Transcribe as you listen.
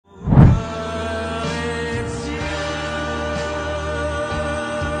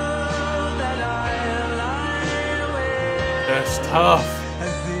tough.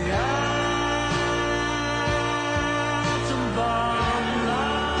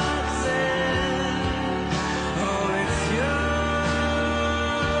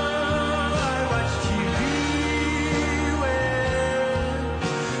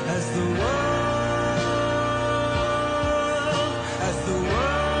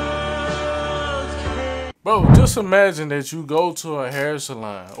 Bro, just imagine that you go to a hair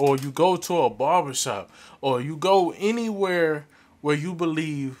salon or you go to a barbershop or you go anywhere where you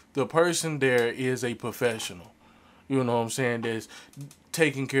believe the person there is a professional. You know what I'm saying? That's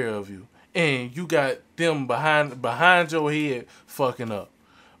taking care of you. And you got them behind your head fucking up.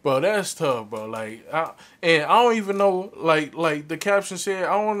 Bro, that's tough, bro. And I don't even know, like the caption said,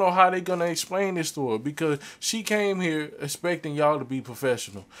 I don't know how they gonna explain this to her because she came here expecting y'all to be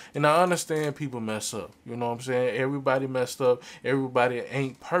professional. And I understand people mess up. You know what I'm saying? Everybody messed up. Everybody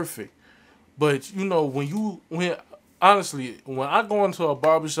ain't perfect. But you know, honestly, when I go into a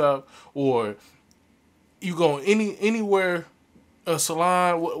barbershop or you go anywhere, a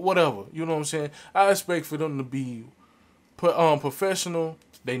salon, whatever, you know what I'm saying? I expect for them to be professional.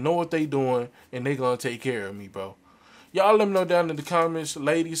 They know what they doing, and they gonna take care of me, bro. Y'all let me know down in the comments,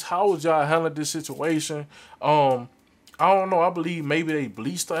 ladies, how would y'all handle this situation? I don't know. I believe maybe they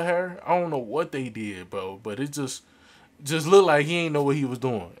bleached her hair. I don't know what they did, bro. But it just looked like he ain't know what he was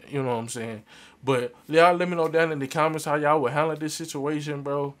doing. You know what I'm saying? But y'all let me know down in the comments how y'all would handle this situation,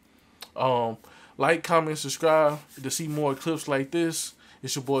 bro. Like, comment, subscribe to see more clips like this.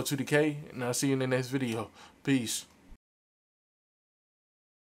 It's your boy 2DK, and I'll see you in the next video. Peace.